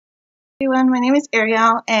Everyone, my name is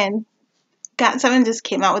Ariel, and GOT7 just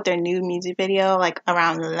came out with their new music video like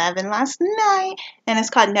around 11 last night, and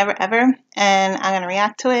it's called Never Ever, and I'm gonna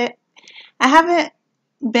react to it. I haven't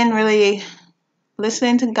been really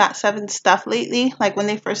listening to GOT7 stuff lately. Like when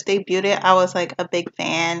they first debuted it, I was like a big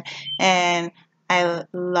fan, and I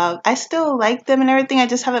still like them and everything. I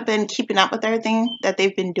just haven't been keeping up with everything that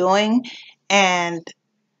they've been doing, and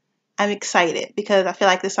I'm excited because I feel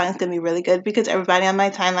like this song is going to be really good because everybody on my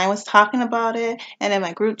timeline was talking about it, and in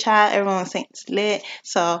my group chat everyone was saying it's lit.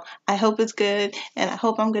 So I hope it's good, and I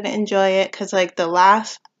hope I'm going to enjoy it because like the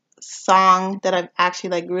last song that I've actually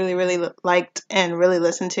like really liked and really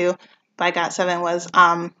listened to by GOT7 was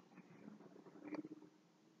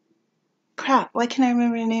crap, why can't I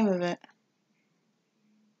remember the name of it?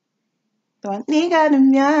 The one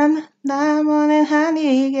네가르면 나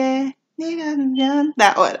원하니게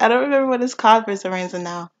that one. I don't remember what it's called for some reason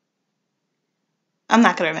now. I'm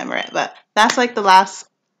not gonna remember it, but that's like the last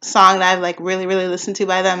song that I've like really listened to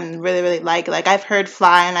by them and really like. Like I've heard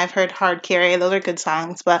Fly and I've heard Hard Carry. Those are good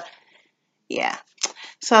songs, but yeah.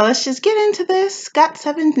 So let's just get into this.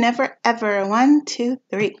 GOT7 Never Ever. 1, 2,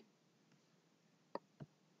 3.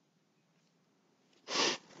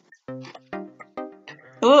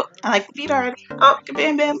 Oh, I like the beat already. Oh,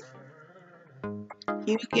 bam bam.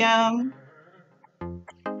 Yum.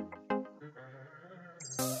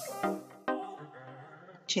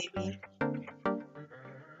 JB.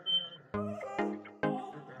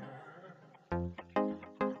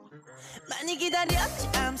 많이 기다렸지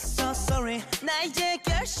I'm so sorry 나 이제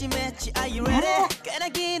결심했지 Are you ready? 꽤나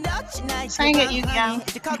길었지 나 이제 Yum.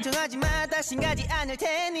 이제 걱정하지 마 다신 가지 않을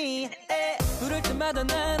테니 부를 때마다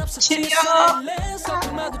난 없었지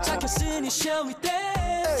소금마도 착했으니 shall we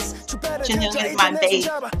dance Jinyoung is my babe.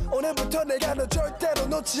 오늘부터 내가 너 절대로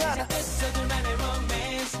놓지 않아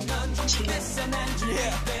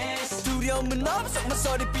두려움은 없어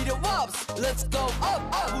모서리 필요 없어 Let's go up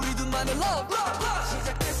우리 둘만의 love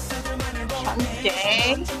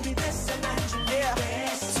Okay.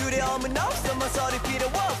 두려움은 없어 모서리 필요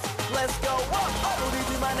없어 Let's go up 우리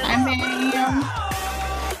둘만의 I'm in.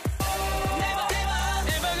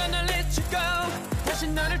 Never gonna let you go 다시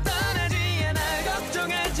너를 떠나지 않아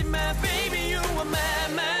걱정하지 마 Baby you are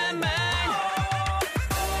mine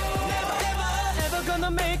Never gonna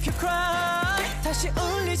make you cry 다시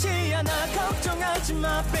울리지 않아 걱정하지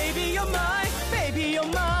마 Baby you're mine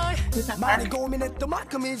많이 고민했던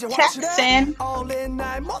만큼 이제 확실해 All-in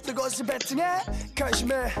날 모든 것을 배팅해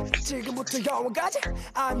결심해 지금부터 영원까지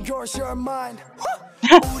I'm yours, you're mine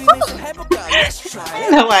우리 미션 해볼까 Let's try it I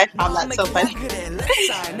don't know why I found that so funny. 그래 let's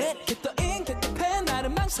sign it Get the ink, get the pen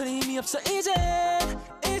나는 망설임이 없어 이제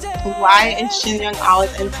Why is Jinyoung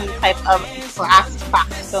always in some type of glass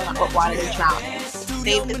box filling up with water to drown?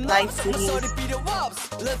 Save his life, please.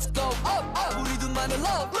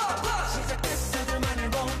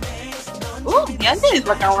 Ooh, Yeonjun is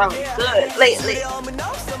looking really good lately.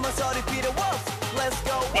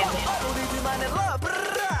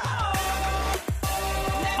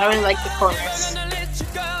 I really like the chorus.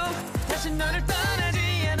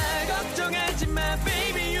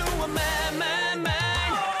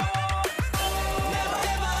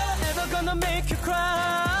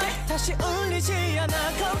 다시 울리지 않아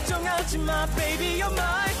걱정하지 마 Baby you're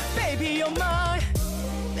mine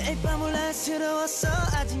매일 밤을 안쓰러웠어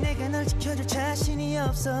아직 내가 널 지켜줄 자신이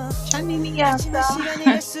없어 지난 시간이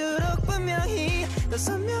갈수록 분명히 더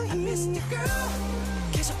선명히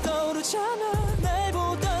계속 떠오르잖아 날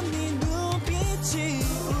보던 네 눈빛이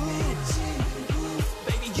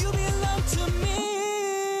Baby you belong to me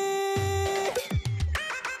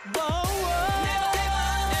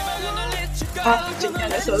Oh,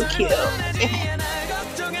 Jinyoung is so cute.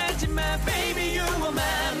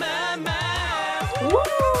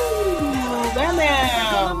 Ooh, bam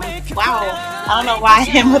bam. Wow. I don't know why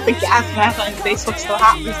him with the gas mask on his face looks so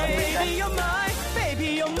hot for some reason.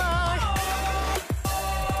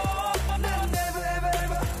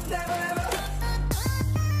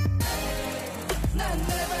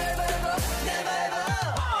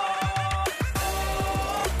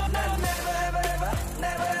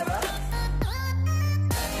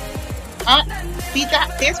 Beat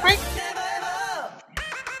that dance break?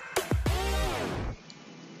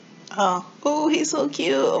 Oh, he's so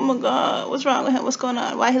cute. Oh my god, what's wrong with him? What's going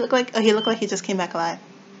on? Why he look like? Oh, he looked like he just came back alive,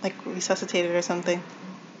 like resuscitated or something.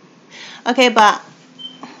 Okay, but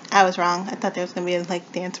I was wrong. I thought there was gonna be a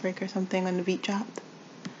like dance break or something when the beat dropped.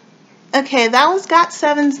 Okay, that was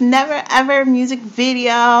GOT7's Never Ever music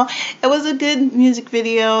video. It was a good music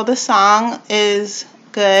video. The song is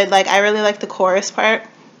good. Like I really like the chorus part.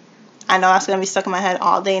 I know that's going to be stuck in my head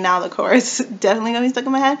all day now. The chorus definitely going to be stuck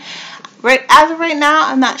in my head. As of right now,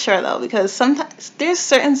 I'm not sure though, because sometimes there's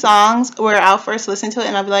certain songs where I'll first listen to it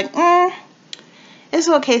and I'll be like, it's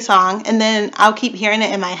an okay song, and then I'll keep hearing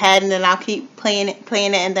it in my head, and then I'll keep playing it,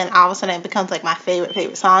 and then all of a sudden it becomes like my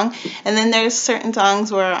favorite song. And then there's certain songs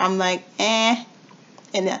where I'm like, and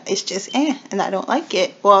it's just and I don't like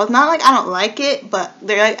it. Well, it's not like I don't like it, but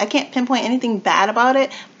they're like, I can't pinpoint anything bad about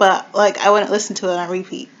it, but like I wouldn't listen to it on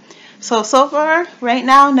repeat. So far, right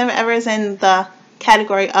now, Never Ever is in the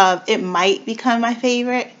category of it might become my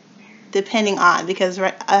favorite, depending on, because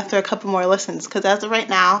after a couple more listens, because as of right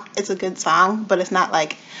now, it's a good song, but it's not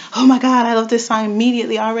like, oh my god, I love this song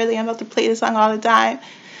immediately already, I'm about to play this song all the time.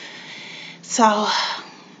 So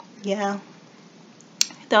yeah,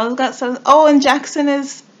 those got some. Oh, and Jackson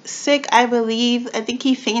is sick, I believe. I think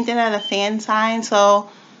he fainted at a fan sign, so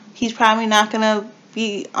he's probably not gonna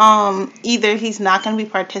be either he's not gonna be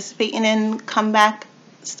participating in comeback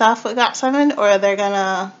stuff with GOT7, or are they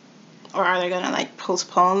gonna like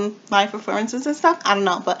postpone live performances and stuff? I don't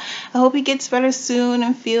know, but I hope he gets better soon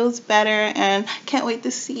and feels better, and can't wait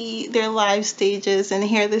to see their live stages and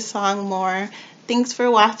hear this song more. Thanks for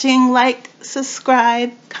watching. Like,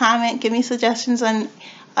 subscribe, comment, give me suggestions on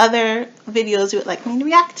other videos you would like me to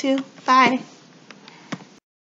react to. Bye.